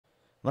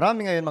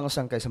Marami ngayon mga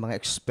sangkay sa mga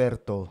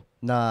eksperto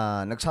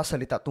na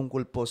nagsasalita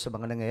tungkol po sa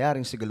mga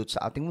nangyayaring sigalot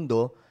sa ating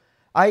mundo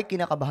ay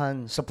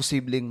kinakabahan sa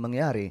posibleng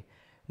mangyari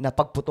na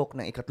pagputok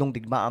ng ikatlong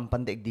digmaang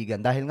pandaigdigan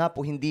dahil nga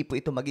po hindi po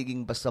ito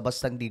magiging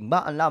basta-bastang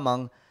digmaan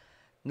lamang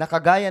na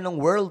kagaya ng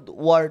World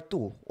War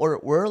II or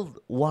World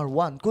War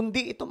I,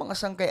 kundi ito mga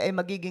sangkay ay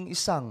magiging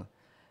isang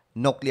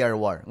nuclear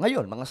war.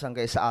 Ngayon, mga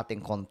sangkay sa ating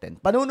content,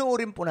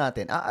 panunuorin po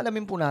natin,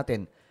 aalamin po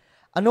natin,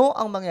 ano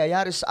ang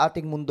mangyayari sa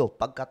ating mundo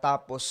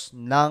pagkatapos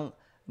ng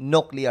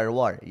nuclear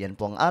war. Yan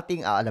po ang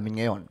ating aalamin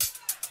ngayon.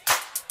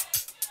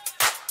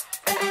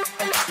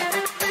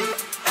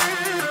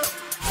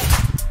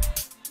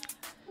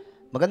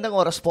 Magandang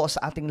oras po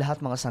sa ating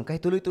lahat mga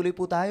sangkay. Tuloy-tuloy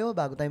po tayo.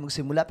 Bago tayo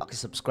magsimula,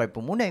 pakisubscribe po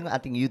muna yung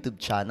ating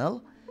YouTube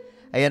channel.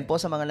 Ayan po,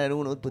 sa mga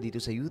nanonood po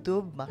dito sa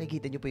YouTube,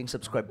 makikita nyo po yung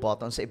subscribe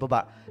button sa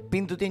ibaba.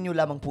 Pindutin nyo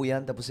lamang po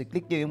yan, tapos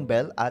i-click nyo yung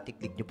bell at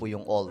i-click nyo po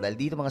yung all. Dahil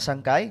dito mga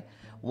sangkay,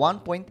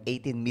 1.18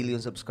 million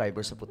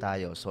subscribers na po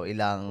tayo. So,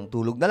 ilang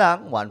tulog na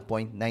lang,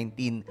 1.19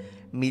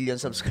 million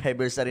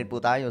subscribers na rin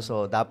po tayo.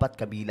 So, dapat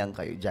kabilang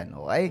kayo dyan,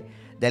 okay?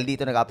 Dahil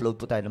dito nag-upload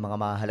po tayo ng mga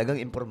mahalagang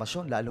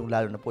impormasyon,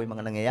 lalong-lalo na po yung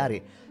mga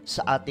nangyayari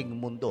sa ating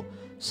mundo.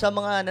 Sa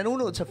mga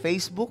nanonood sa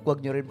Facebook,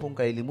 huwag nyo rin pong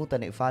kalilimutan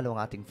na i-follow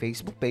ang ating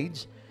Facebook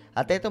page.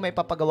 At ito, may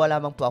papagawa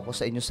lamang po ako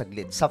sa inyo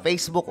saglit. Sa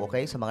Facebook,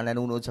 okay? Sa mga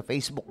nanonood sa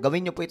Facebook,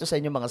 gawin nyo po ito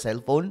sa inyong mga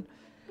cellphone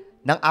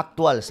ng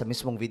actual sa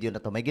mismong video na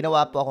to. May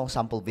ginawa po akong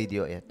sample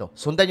video. Ito.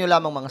 Sundan nyo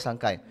lamang mga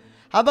sangkay.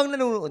 Habang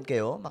nanonood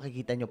kayo,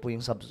 makikita nyo po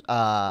yung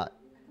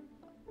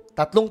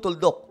tatlong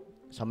tuldok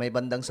sa may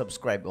bandang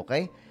subscribe,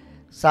 okay?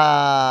 Sa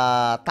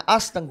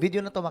taas ng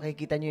video na to,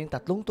 makikita nyo yung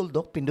tatlong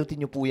tuldok. Pindutin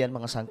nyo po yan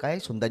mga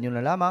sangkay. Sundan nyo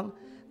na lamang.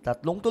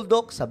 Tatlong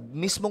tuldok sa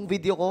mismong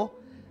video ko.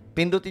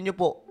 Pindutin nyo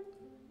po.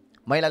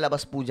 May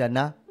lalabas po dyan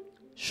na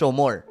show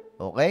more.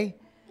 Okay?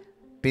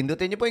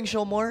 Pindutin nyo po yung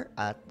show more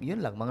at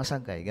yun lang mga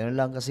sangkay. Ganun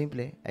lang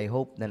kasimple. I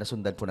hope na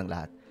nasundan po ng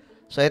lahat.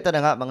 So ito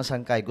na nga mga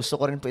sangkay. Gusto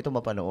ko rin po ito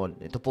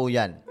mapanood. Ito po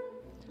yan.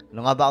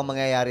 Ano nga ba ang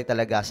mangyayari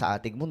talaga sa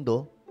ating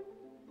mundo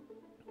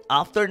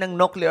after ng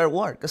nuclear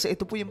war? Kasi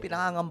ito po yung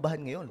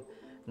pinangangambahan ngayon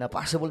na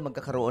possible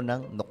magkakaroon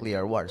ng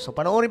nuclear war. So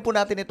panoorin po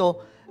natin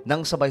ito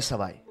ng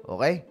sabay-sabay.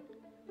 Okay?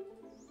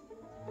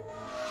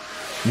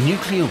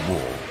 Nuclear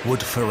war would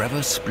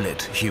forever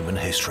split human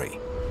history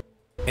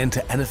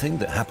into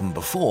anything that happened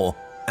before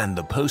and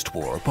the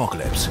post-war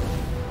apocalypse.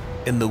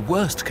 In the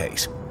worst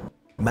case,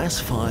 mass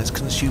fires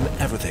consume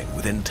everything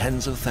within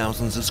tens of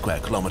thousands of square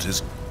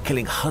kilometers,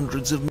 killing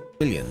hundreds of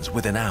millions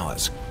within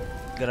hours.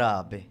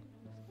 Grabe.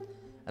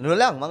 Ano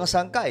lang, mga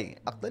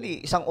sangkay.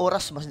 Actually, isang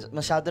oras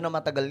masyado na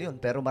matagal yun,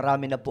 pero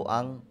marami na po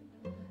ang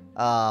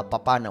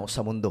papanaw sa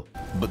mundo.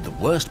 But the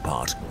worst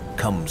part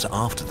comes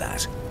after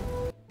that.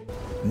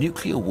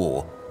 Nuclear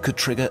war could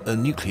trigger a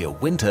nuclear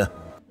winter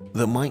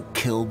that might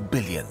kill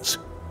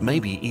billions,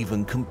 maybe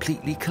even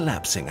completely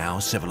collapsing our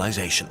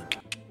civilization.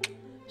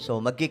 So,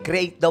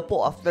 magkikreate daw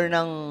po after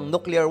ng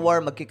nuclear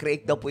war,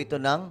 magkikreate daw po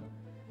ito ng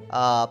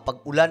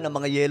pag-ulan ng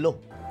mga yelo.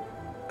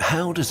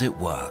 How does it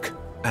work?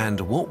 And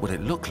what would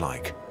it look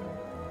like?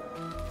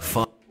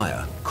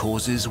 Fire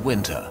causes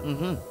winter.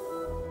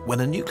 When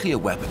a nuclear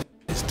weapon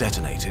is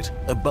detonated,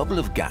 a bubble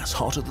of gas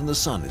hotter than the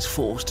sun is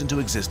forced into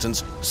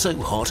existence, so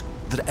hot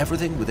that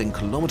everything within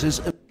kilometers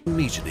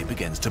immediately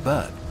begins to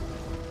burn.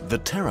 The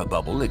terror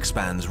bubble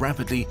expands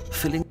rapidly,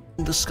 filling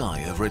the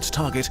sky over its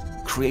target,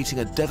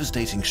 creating a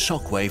devastating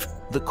shockwave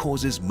that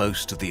causes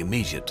most of the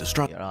immediate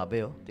destruction.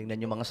 Grabe oh. Tingnan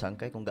nyo mga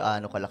sangkay kung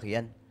gaano kalaki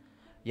yan.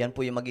 Yan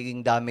po yung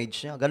magiging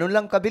damage niya. Ganun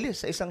lang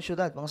kabilis sa isang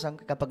syudad, mga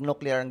sangkay, kapag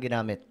nuclear ang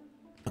ginamit.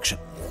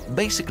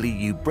 Basically,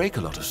 you break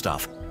a lot of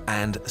stuff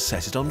and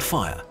set it on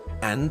fire.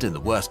 And in the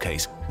worst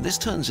case, this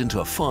turns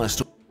into a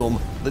firestorm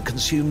that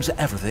consumes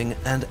everything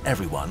and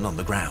everyone on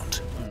the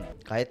ground.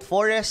 Kahit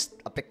forest,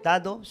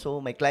 apektado, so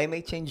may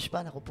climate change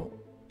pa, naku po.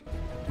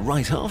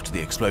 Right after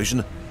the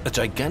explosion, a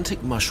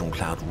gigantic mushroom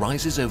cloud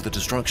rises over the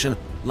destruction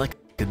like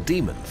a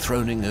demon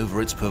throning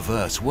over its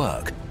perverse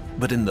work.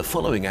 But in the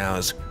following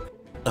hours,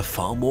 a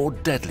far more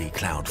deadly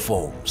cloud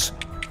forms.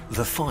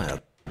 The fire,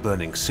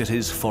 burning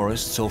cities,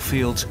 forests or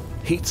fields,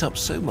 heats up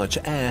so much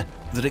air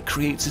that it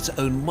creates its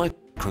own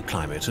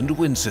microclimate and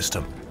wind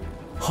system.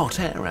 Hot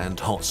air and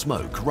hot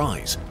smoke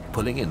rise,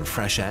 pulling in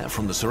fresh air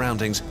from the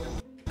surroundings,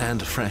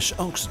 and fresh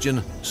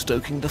oxygen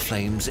stoking the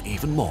flames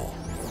even more.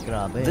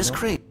 Grabe, This no?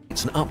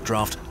 creates an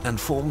updraft and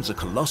forms a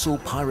colossal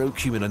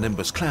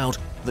pyrocumulonimbus cloud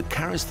that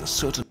carries the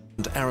soot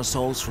and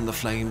aerosols from the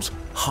flames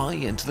high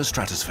into the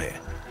stratosphere.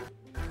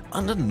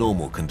 Under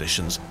normal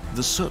conditions,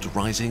 the soot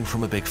rising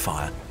from a big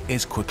fire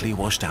is quickly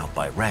washed out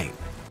by rain.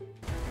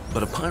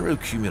 But a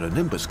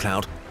pyrocumulonimbus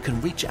cloud can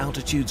reach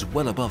altitudes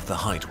well above the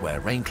height where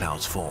rain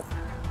clouds form.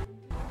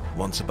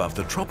 Once above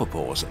the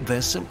tropopause,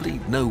 there's simply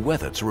no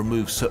weather to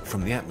remove soot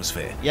from the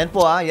atmosphere. Yan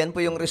po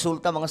yung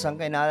resulta mga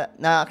sangkay na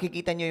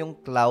nakikita nyo yung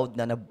cloud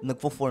na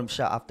nagpo-form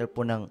siya after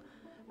po ng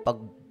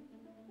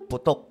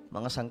pagputok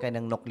mga sangkay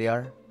ng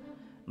nuclear.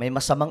 May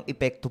masamang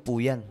epekto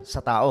po yan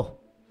sa tao.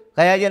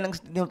 Kaya yan ang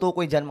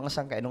tinutukoy dyan mga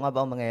sangkay. Ano nga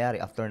ba ang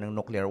mangyayari after ng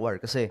nuclear war?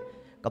 Kasi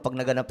kapag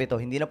naganap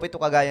ito, hindi na po ito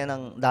kagaya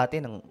ng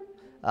dati ng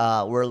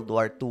World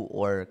War II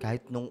or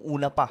kahit nung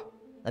una pa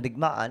na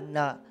digmaan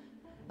na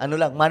ano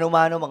lang,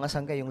 mano-mano mga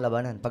sangkay yung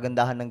labanan,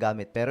 pagandahan ng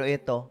gamit. Pero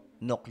ito,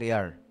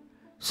 nuclear.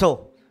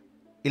 So,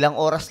 ilang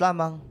oras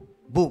lamang,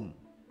 boom,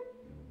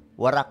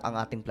 warak ang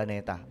ating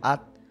planeta.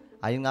 At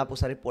ayon nga po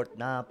sa report,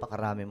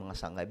 napakarami mga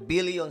sangkay.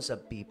 Billions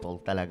of people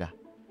talaga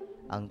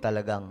ang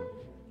talagang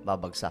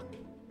babagsak.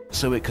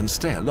 So it can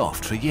stay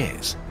aloft for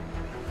years.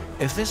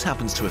 If this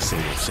happens to a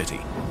single city,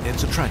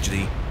 it's a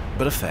tragedy,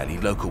 but a fairly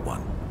local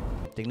one.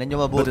 Tingnan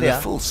nyo mabuti, But in a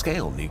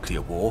full-scale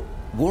nuclear war,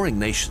 warring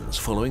nations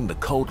following the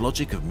cold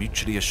logic of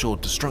mutually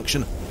assured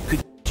destruction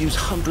could use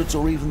hundreds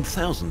or even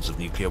thousands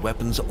of nuclear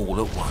weapons all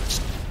at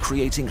once,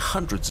 creating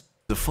hundreds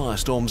of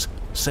firestorms,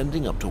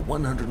 sending up to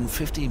 150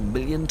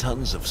 million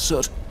tons of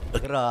soot,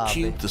 a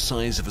cube the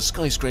size of a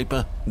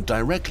skyscraper,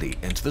 directly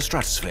into the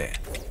stratosphere.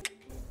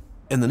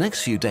 In the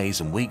next few days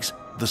and weeks,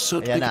 the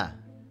soot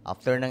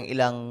after ng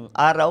ilang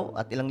araw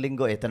at ilang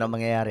linggo, ito na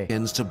mangyayari.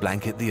 Begins to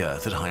blanket the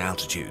Earth at high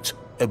altitudes,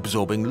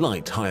 absorbing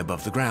light high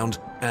above the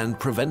ground and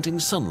preventing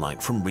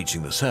sunlight from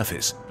reaching the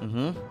surface.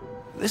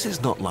 This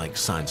is not like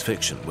science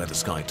fiction where the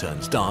sky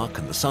turns dark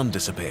and the sun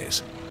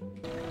disappears.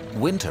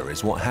 Winter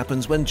is what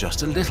happens when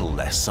just a little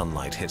less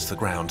sunlight hits the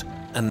ground,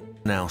 and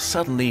now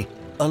suddenly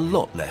a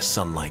lot less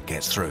sunlight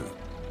gets through.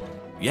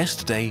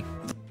 Yesterday,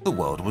 the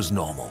world was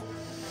normal.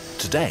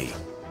 Today,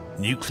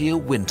 nuclear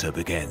winter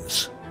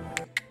begins.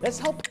 Let's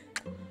hope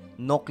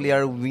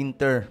nuclear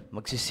winter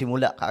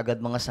magsisimula kaagad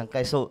mga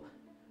sangkay. So,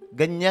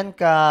 ganyan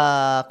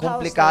ka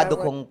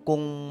komplikado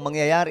kung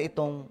mangyayari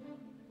itong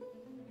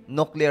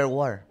nuclear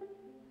war.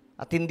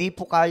 At hindi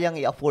po kayang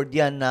i-afford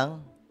yan ng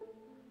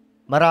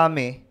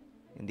marami.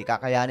 Hindi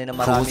kakayanin ng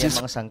marami ang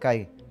mga sangkay.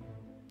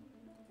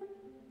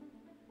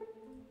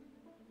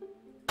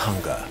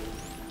 Hunger.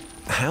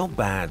 How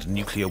bad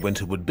nuclear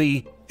winter would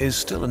be is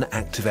still an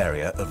active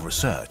area of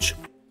research.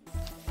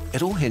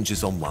 It all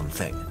hinges on one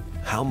thing.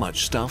 How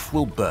much stuff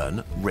will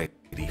burn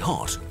really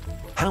hot?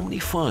 How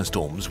many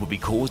firestorms will be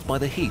caused by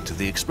the heat of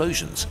the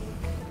explosions?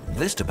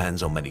 This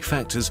depends on many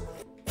factors,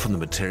 from the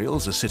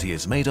materials a city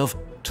is made of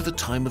to the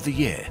time of the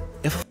year,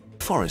 if a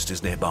forest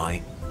is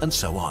nearby, and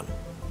so on.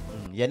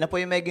 Yan na po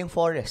yung maging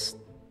forest.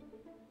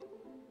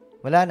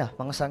 Wala na,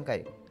 mga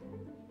sangkay.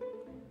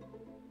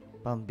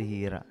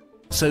 Pambihira.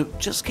 So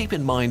just keep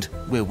in mind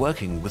we're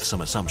working with some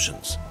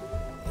assumptions.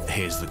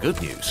 Here's the good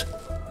news.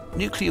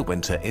 Nuclear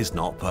winter is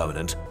not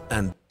permanent,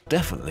 and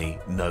definitely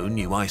no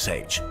new ice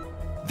age.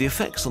 The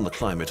effects on the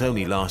climate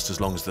only last as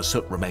long as the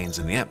soot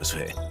remains in the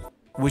atmosphere,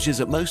 which is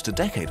at most a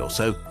decade or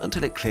so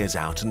until it clears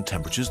out and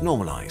temperatures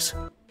normalize.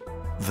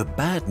 The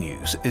bad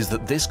news is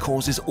that this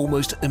causes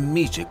almost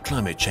immediate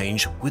climate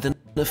change within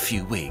a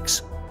few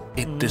weeks.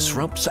 It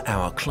disrupts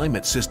our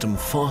climate system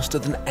faster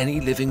than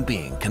any living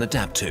being can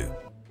adapt to.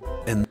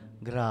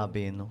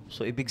 Grabe, no?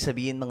 So, ibig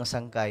sabihin mga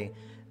sangkay,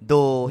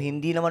 though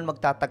hindi naman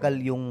magtatagal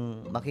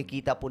yung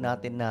makikita po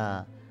natin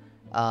na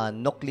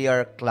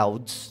nuclear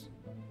clouds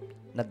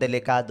na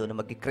delikado na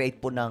mag-create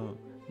po ng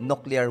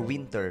nuclear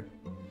winter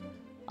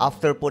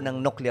after po ng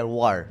nuclear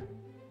war.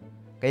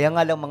 Kaya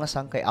nga lang mga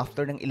sangkay,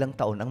 after ng ilang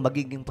taon, ang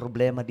magiging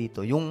problema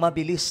dito, yung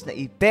mabilis na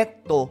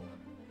epekto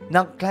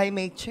ng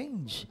climate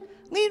change.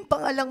 Ngayon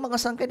pa nga lang mga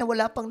sangkay na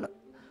wala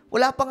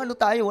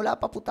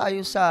pa po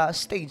tayo sa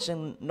stage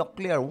ng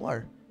nuclear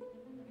war.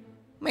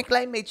 May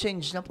climate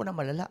change na po na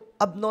malala.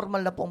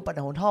 Abnormal na po ang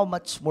panahon. How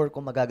much more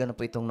kung magaganap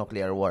po itong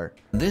nuclear war?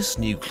 This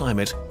new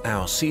climate,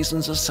 our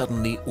seasons are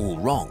suddenly all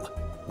wrong.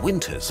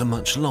 Winters are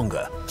much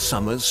longer,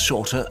 summers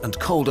shorter and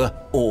colder,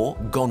 or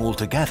gone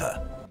altogether.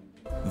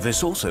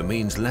 This also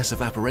means less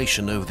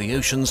evaporation over the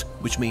oceans,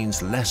 which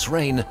means less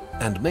rain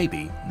and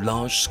maybe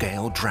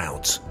large-scale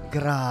droughts.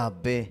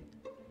 Grabe.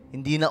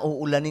 Hindi na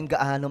uulanin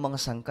gaano mga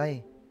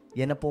sangkay.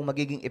 Yan na po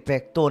magiging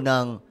epekto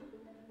ng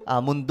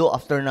mundo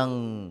after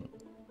ng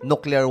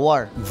nuclear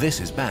war.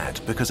 This is bad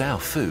because our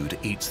food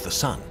eats the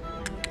sun.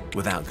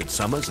 Without good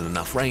summers and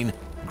enough rain,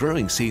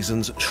 growing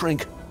seasons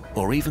shrink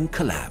or even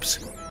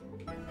collapse.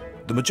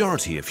 The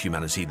majority of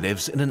humanity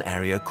lives in an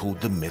area called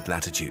the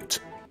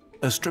mid-latitudes,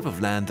 a strip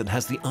of land that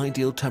has the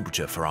ideal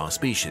temperature for our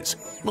species,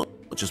 not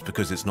just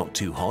because it's not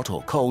too hot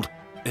or cold,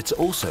 it's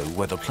also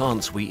where the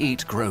plants we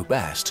eat grow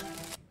best.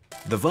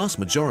 The vast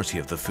majority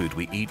of the food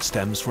we eat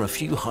stems from a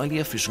few highly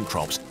efficient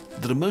crops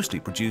that are mostly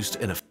produced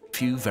in a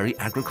few very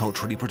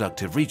agriculturally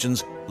productive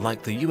regions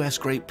like the US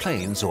Great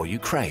Plains or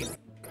Ukraine.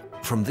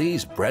 From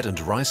these bread and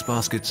rice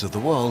baskets of the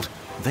world,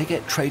 they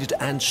get traded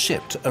and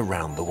shipped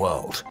around the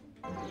world.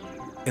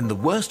 In the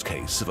worst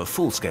case of a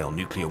full-scale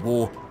nuclear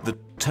war, the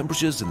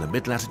temperatures in the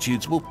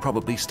mid-latitudes will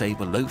probably stay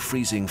below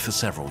freezing for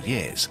several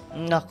years.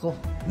 Nako.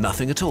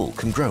 Nothing at all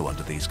can grow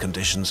under these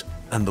conditions,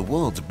 and the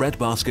world's bread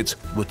baskets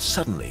would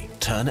suddenly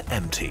turn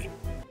empty.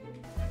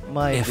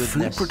 If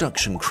food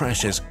production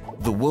crashes,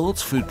 the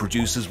world's food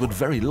producers would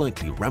very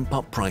likely ramp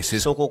up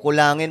prices. So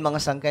kukulangin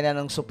mga sangkay na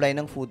ng supply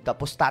ng food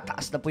tapos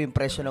tataas na po yung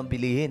presyo ng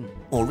bilihin.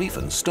 Or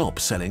even stop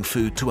selling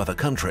food to other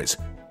countries,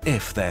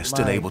 if they're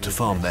still able to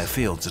farm their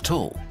fields at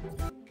all.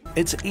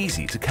 It's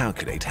easy to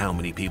calculate how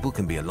many people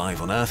can be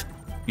alive on Earth.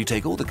 You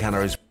take all the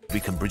calories we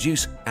can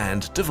produce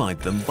and divide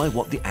them by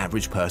what the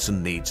average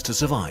person needs to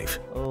survive.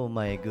 Oh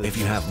my goodness. If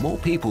you have more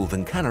people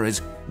than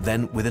calories,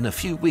 then within a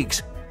few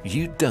weeks,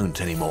 you don't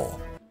anymore.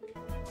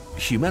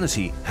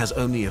 Humanity has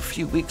only a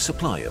few weeks'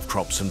 supply of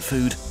crops and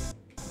food,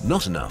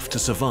 not enough to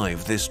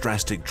survive this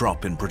drastic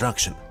drop in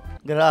production.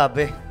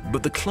 Grabe.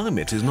 But the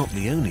climate is not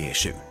the only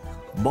issue.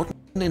 Modern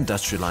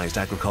industrialized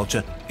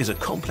agriculture is a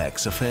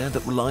complex affair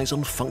that relies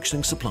on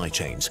functioning supply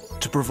chains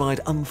to provide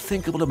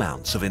unthinkable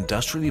amounts of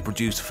industrially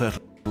produced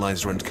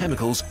fertilizer and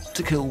chemicals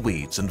to kill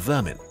weeds and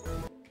vermin.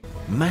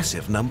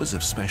 Massive numbers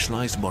of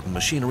specialized modern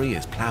machinery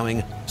is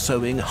plowing,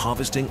 sowing,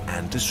 harvesting,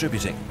 and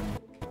distributing.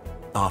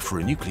 After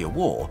a nuclear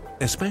war,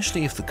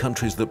 especially if the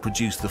countries that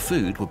produce the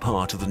food were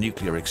part of the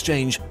nuclear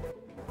exchange,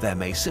 there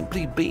may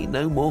simply be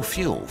no more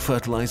fuel,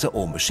 fertilizer,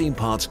 or machine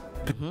parts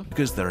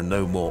because there are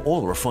no more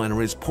oil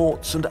refineries,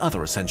 ports, and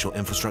other essential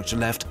infrastructure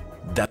left,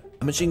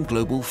 damaging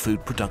global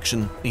food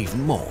production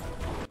even more.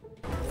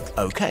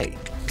 Okay,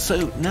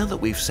 so now that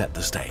we've set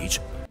the stage,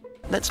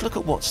 let's look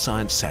at what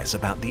science says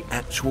about the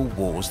actual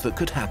wars that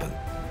could happen.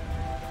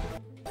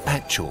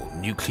 Actual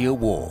nuclear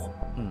war.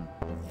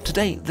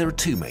 Today, there are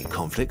two main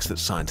conflicts that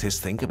scientists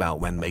think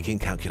about when making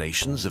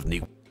calculations of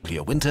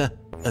nuclear winter: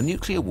 a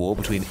nuclear war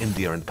between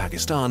India and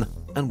Pakistan,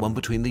 and one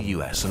between the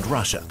US and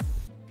Russia.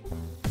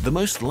 The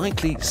most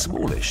likely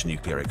smallish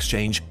nuclear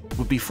exchange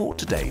would be fought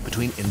today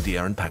between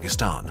India and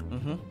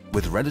Pakistan,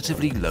 with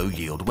relatively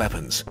low-yield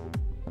weapons.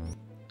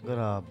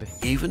 Grabe.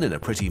 Even in a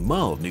pretty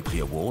mild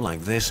nuclear war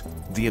like this,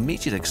 the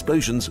immediate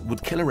explosions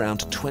would kill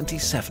around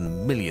 27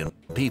 million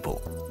people,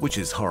 which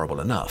is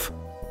horrible enough.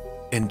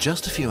 In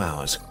just a few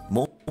hours,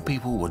 more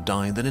people would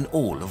die than in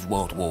all of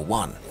World War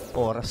I.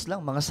 Oras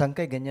lang, mga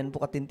sangkay, ganyan po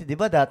katinti. Di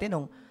ba dati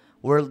nung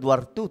World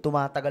War II,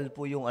 tumatagal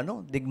po yung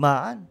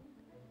digmaan.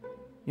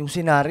 Yung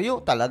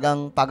senaryo,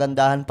 talagang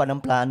pagandahan pa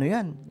ng plano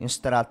yan, yung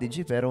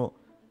strategy, pero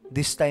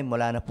this time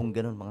wala na pong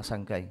ganun, mga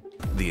sangkay.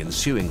 The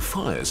ensuing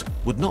fires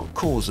would not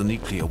cause a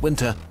nuclear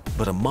winter,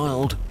 but a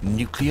mild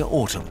nuclear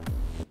autumn.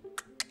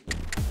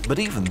 But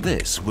even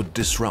this would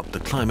disrupt the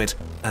climate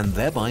and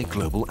thereby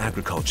global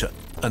agriculture,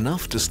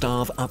 enough to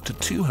starve up to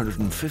 250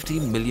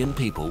 million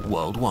people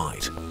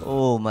worldwide.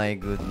 Oh my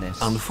goodness.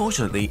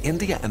 Unfortunately,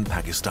 India and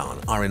Pakistan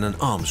are in an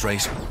arms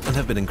race and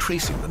have been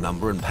increasing the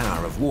number and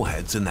power of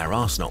warheads in their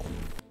arsenal.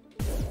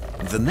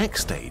 The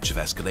next stage of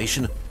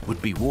escalation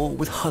would be war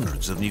with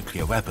hundreds of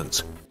nuclear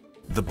weapons.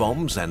 The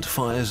bombs and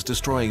fires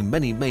destroying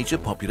many major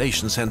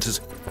population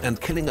centers and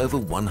killing over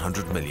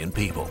 100 million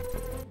people.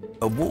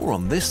 A war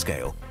on this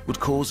scale would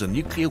cause a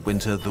nuclear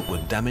winter that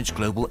would damage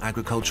global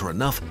agriculture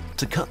enough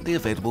to cut the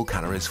available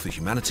calories for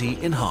humanity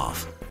in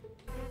half.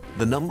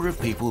 The number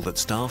of people that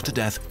starve to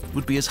death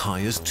would be as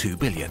high as 2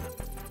 billion.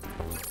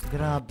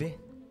 Grabe.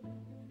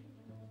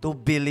 2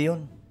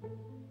 billion.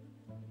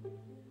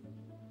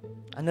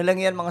 Ano lang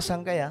yan, mga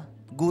sangkay, ha?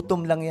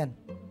 Gutom lang yan.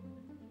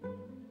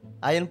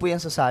 Ayon po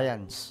yan sa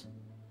science.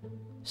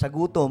 Sa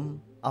gutom,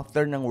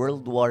 after ng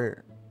World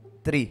War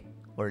III,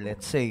 or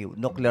let's say,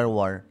 nuclear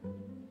war,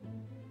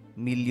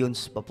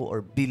 millions pa po,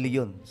 or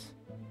billions,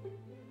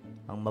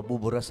 ang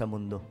mabubura sa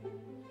mundo.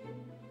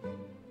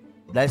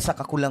 Dahil sa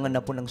kakulangan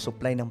na po ng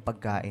supply ng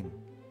pagkain.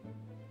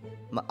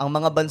 Ang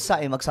mga bansa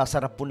ay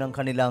magsasarap po ng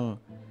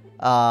kanilang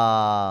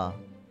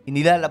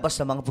inilalabas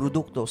na mga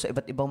produkto sa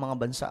iba't ibang mga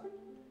bansa.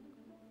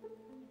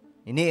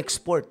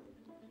 Ini-export.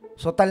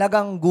 So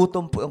talagang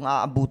gutom po yung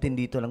aabutin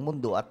dito ng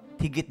mundo at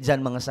higit dyan,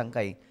 mga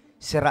sangkay,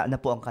 sira na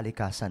po ang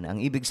kalikasan.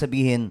 Ang ibig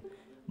sabihin,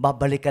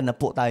 babalikan na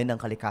po tayo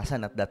ng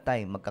kalikasan at that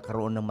time.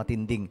 Magkakaroon ng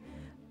matinding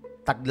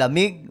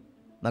taglamig,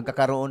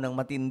 magkakaroon ng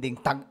matinding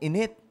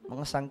tag-init,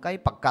 mga sangkay,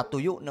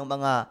 pagkatuyo ng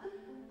mga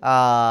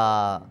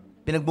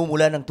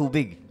pinagbumula ng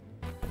tubig.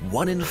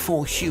 1 in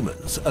 4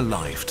 humans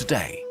alive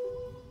today.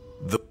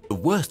 The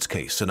worst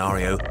case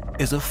scenario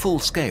is a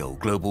full-scale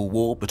global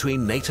war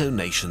between NATO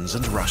nations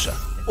and Russia,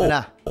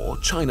 or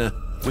China,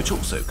 which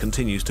also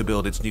continues to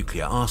build its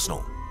nuclear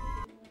arsenal.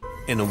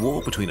 In a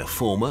war between a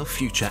former,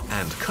 future,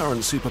 and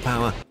current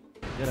superpower,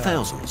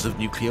 thousands of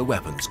nuclear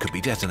weapons could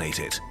be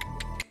detonated.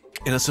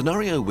 In a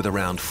scenario with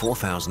around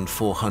 4,400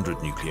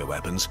 nuclear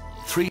weapons,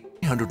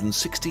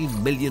 360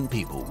 million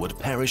people would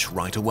perish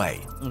right away.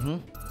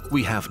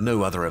 We have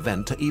no other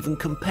event to even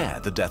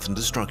compare the death and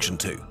destruction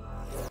to.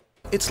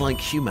 It's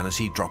like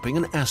humanity dropping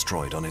an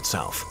asteroid on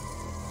itself.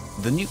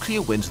 The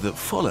nuclear winter that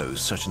follows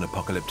such an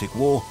apocalyptic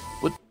war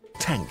would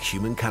tank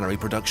human calorie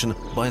production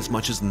by as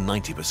much as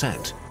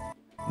 90%.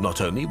 Not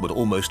only would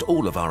almost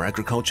all of our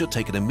agriculture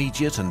take an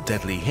immediate and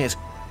deadly hit,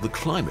 the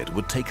climate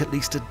would take at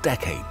least a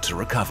decade to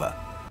recover.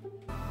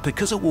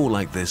 Because a war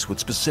like this would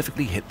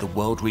specifically hit the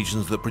world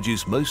regions that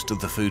produce most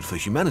of the food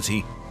for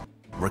humanity,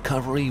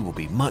 recovery will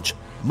be much,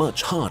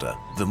 much harder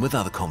than with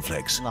other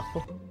conflicts.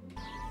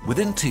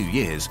 Within 2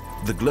 years,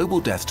 the global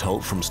death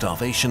toll from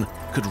starvation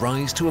could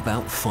rise to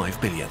about 5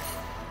 billion.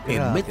 In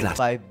mid-Latin,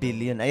 5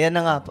 billion. Ayan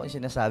na nga po ang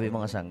sinasabi,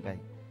 mga sangkay.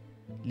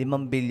 5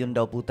 billion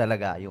daw po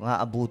talaga yung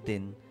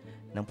aabutin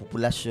ng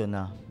populasyon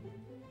na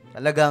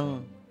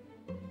talagang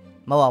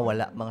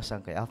mawawala, mga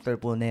sangkay, after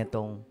po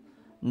netong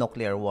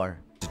nuclear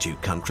war.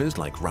 destitute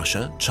countries like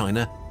Russia,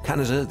 China,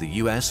 Canada,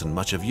 the US, and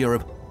much of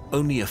Europe,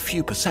 only a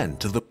few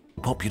 % of the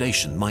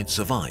population might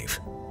survive.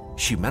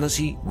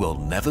 Humanity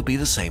will never be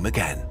the same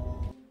again.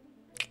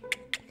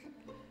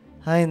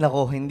 Ay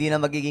nako, hindi na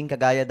magiging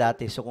kagaya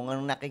dati. So kung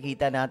ang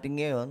nakikita natin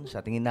ngayon,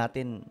 sa tingin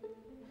natin,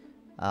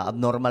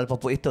 abnormal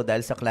pa po ito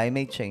dahil sa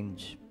climate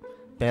change.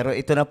 Pero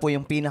ito na po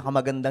yung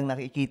pinakamagandang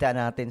nakikita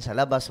natin sa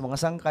labas, mga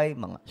sangkay,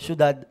 mga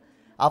syudad.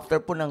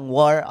 After po ng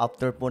war,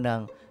 after po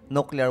ng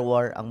nuclear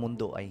war, ang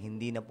mundo ay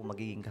hindi na po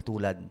magiging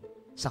katulad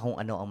sa kung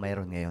ano ang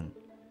mayroon ngayon.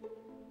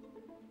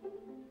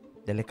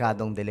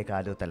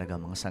 Delikadong-delikado talaga,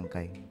 mga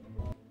sangkay.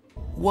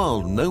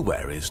 While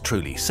nowhere is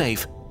truly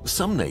safe,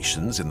 some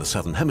nations in the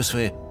Southern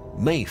Hemisphere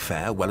may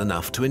fare well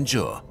enough to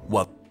endure,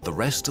 while the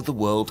rest of the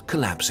world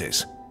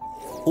collapses.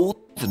 All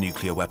the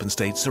nuclear weapon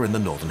states are in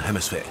the Northern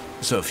Hemisphere,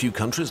 so a few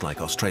countries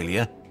like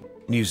Australia,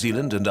 New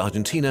Zealand and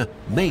Argentina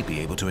may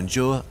be able to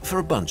endure for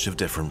a bunch of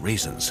different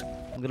reasons.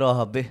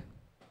 Grabe.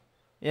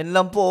 Yan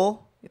lang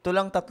po, ito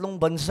lang 3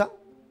 bansa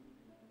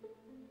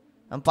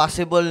ang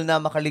possible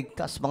na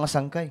makaligtas, mga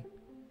sangkay.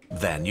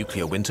 Their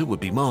nuclear winter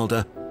would be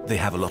milder, they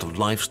have a lot of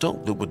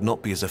livestock that would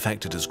not be as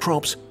affected as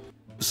crops,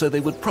 so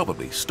they would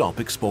probably stop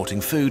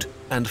exporting food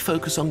and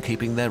focus on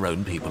keeping their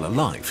own people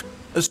alive,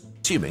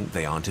 assuming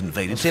they aren't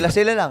invaded. Sila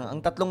lang, ang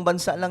 3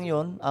 bansa lang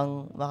yon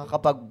ang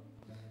makakapag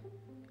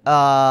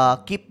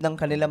keep ng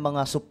kanilang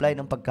mga supply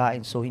ng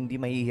pagkain, so hindi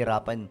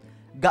mahihirapan.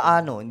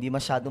 Hindi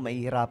masyado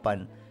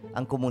mahihirapan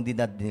ang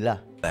komunidad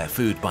nila. Their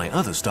food by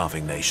other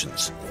starving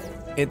nations.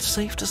 It's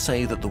safe to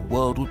say that the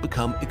world would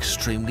become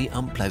extremely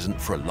unpleasant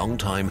for a long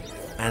time,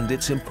 and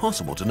it's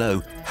impossible to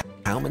know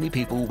how many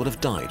people would have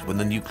died when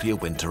the nuclear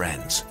winter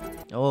ends.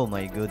 Oh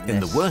my goodness.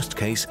 In the worst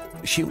case,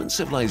 human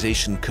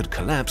civilization could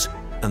collapse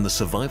and the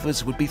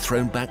survivors would be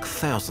thrown back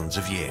thousands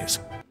of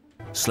years,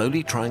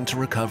 slowly trying to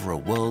recover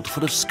a world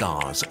full of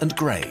scars and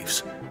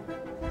graves.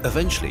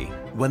 Eventually,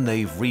 when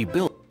they've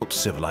rebuilt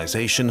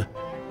civilization,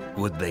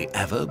 would they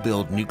ever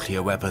build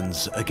nuclear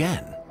weapons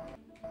again?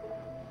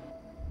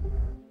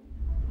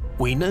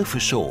 We know for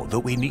sure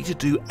that we need to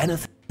do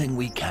anything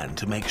we can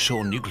to make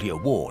sure nuclear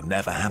war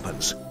never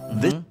happens.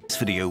 This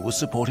video was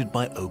supported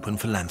by Open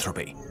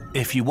Philanthropy.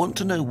 If you want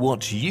to know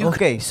what you...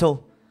 Okay,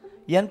 so,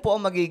 yan po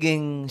ang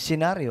magiging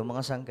senaryo,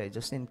 mga sangkay,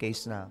 just in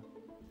case na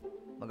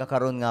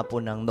magkakaroon nga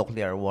po ng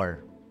nuclear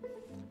war.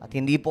 At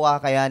hindi po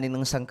kakayanin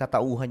ng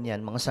sangkatauhan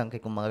yan, mga sangkay,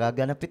 kung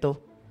magaganap ito.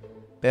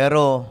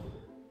 Pero,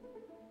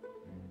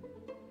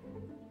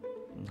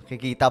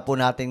 nakikita po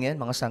natin ngayon,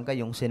 mga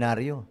sangkay, yung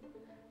senaryo.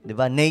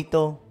 Diba?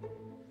 NATO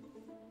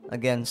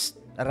against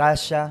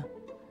Russia,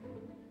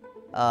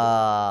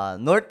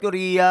 North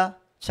Korea,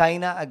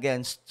 China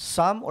against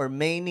some or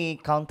many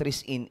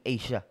countries in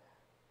Asia.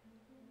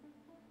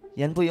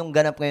 Yan po yung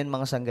ganap ngayon,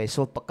 mga sanggay.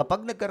 So,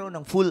 kapag nagkaroon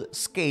ng full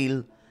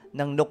scale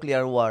ng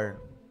nuclear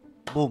war,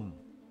 boom,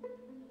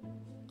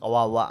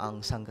 kawawa ang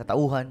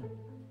sangkatauhan.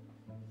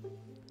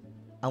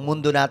 Ang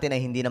mundo natin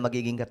ay hindi na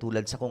magiging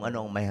katulad sa kung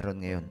ano ang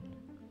mayroon ngayon.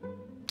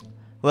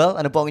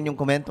 Well, ano po ang inyong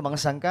komento, mga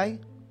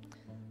sangkay?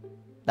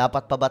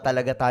 Dapat pa ba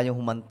talaga tayong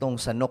humantong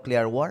sa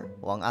nuclear war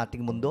o ang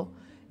ating mundo?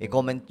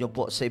 I-comment nyo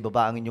po sa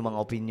ibaba ang inyong mga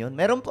opinion.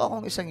 Meron po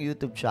akong isang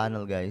YouTube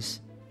channel,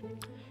 guys.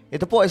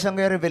 Ito po isang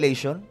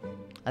revelation.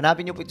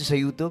 Hanapin nyo po ito sa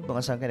YouTube.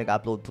 Mga sangkay,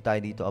 nag-upload po tayo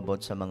dito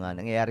about sa mga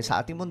nangyayari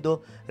sa ating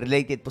mundo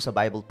related po sa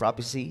Bible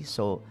prophecy.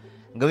 So,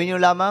 ang gawin nyo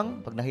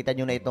lamang, pag nakita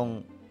nyo na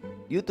itong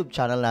YouTube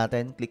channel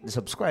natin, click the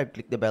subscribe,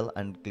 click the bell,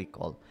 and click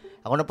all.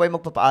 Ako na po ay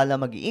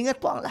magpapaalam. Mag-iingat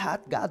po ang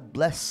lahat. God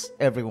bless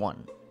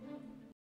everyone.